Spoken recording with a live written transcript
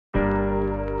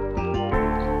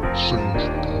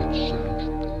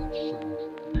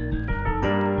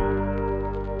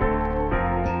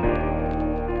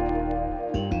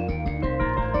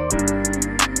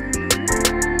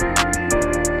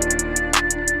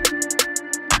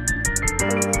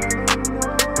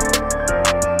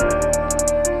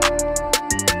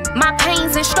My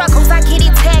pains and struggles, I get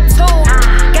it tattooed.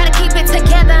 Gotta keep it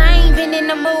together, I ain't been in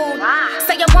the mood.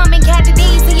 Say a woman got it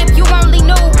easy if you only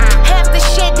knew half the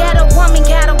shit that a woman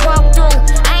gotta walk through.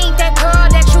 I ain't that girl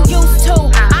that you used to.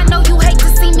 I know you hate to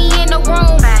see me in the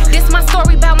room. This my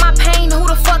story about my pain, who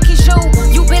the fuck is you?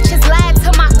 You bitches lied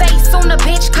to my face, soon a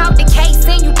bitch caught the case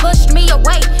and you pushed me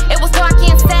away. It was dark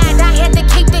inside, I had to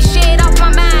keep this shit off my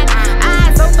mind.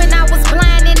 Eyes open, I was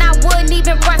blind and I wouldn't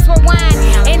even press rewind.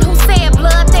 And who said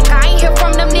blood thick? I ain't hear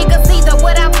from them niggas either.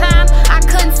 Without time, I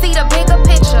couldn't see the bigger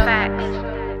picture.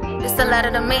 It's a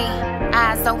letter to me.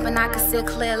 Eyes open, I can see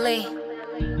clearly.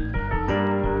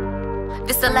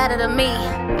 This a letter to me.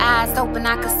 Eyes open,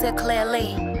 I can see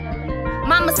clearly.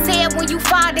 Mama said when you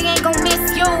fall, they ain't gon'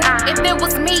 miss you. If it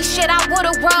was me, shit, I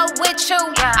would've rolled with you.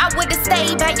 I would've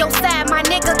stayed by your side, my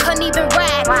nigga couldn't even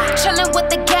ride. Chillin' with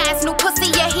the guys, new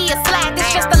pussy, yeah, he a slide.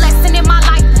 This just a lesson in my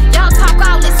life. Y'all talk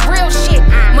all this real shit.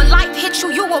 When life hit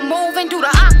you, you will move and do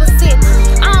the opposite.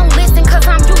 I don't listen cause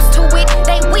I'm used to it.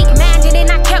 They weak-minded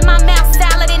and I kept my mouth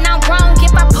salad. And I'm wrong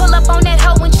if I pull up on that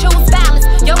hoe and choose balance.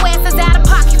 Your ass is out of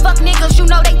pocket, fuck niggas, you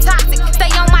know they toxic.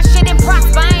 Stay on my shit and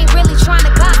prosper, I ain't really trying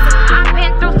to gossip. I've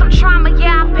been through some trauma,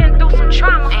 yeah, I've been through some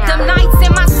trauma. Them nights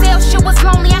in my cell, shit was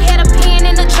lonely, I had a pen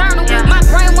in the journal. My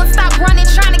brain won't stop running,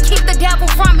 trying to keep the devil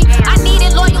from me. I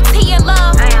needed loyalty and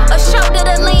love, a shoulder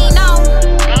to lean on.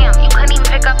 Damn, you couldn't even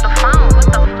pick up the phone, what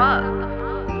the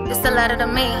fuck? This a letter to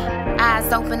me,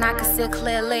 eyes open, I can see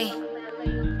clearly.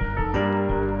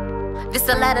 This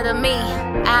a letter to me,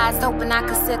 eyes open, I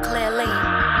can see clearly.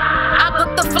 I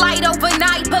booked the flight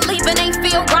overnight, believing ain't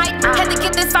feel right. Had to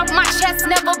get this off my chest,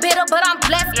 never bitter, but I'm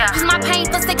blessed. Cause my pain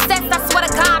for success, I swear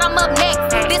to God I'm up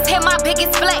next. This hit my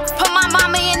biggest flex, put my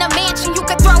mama in a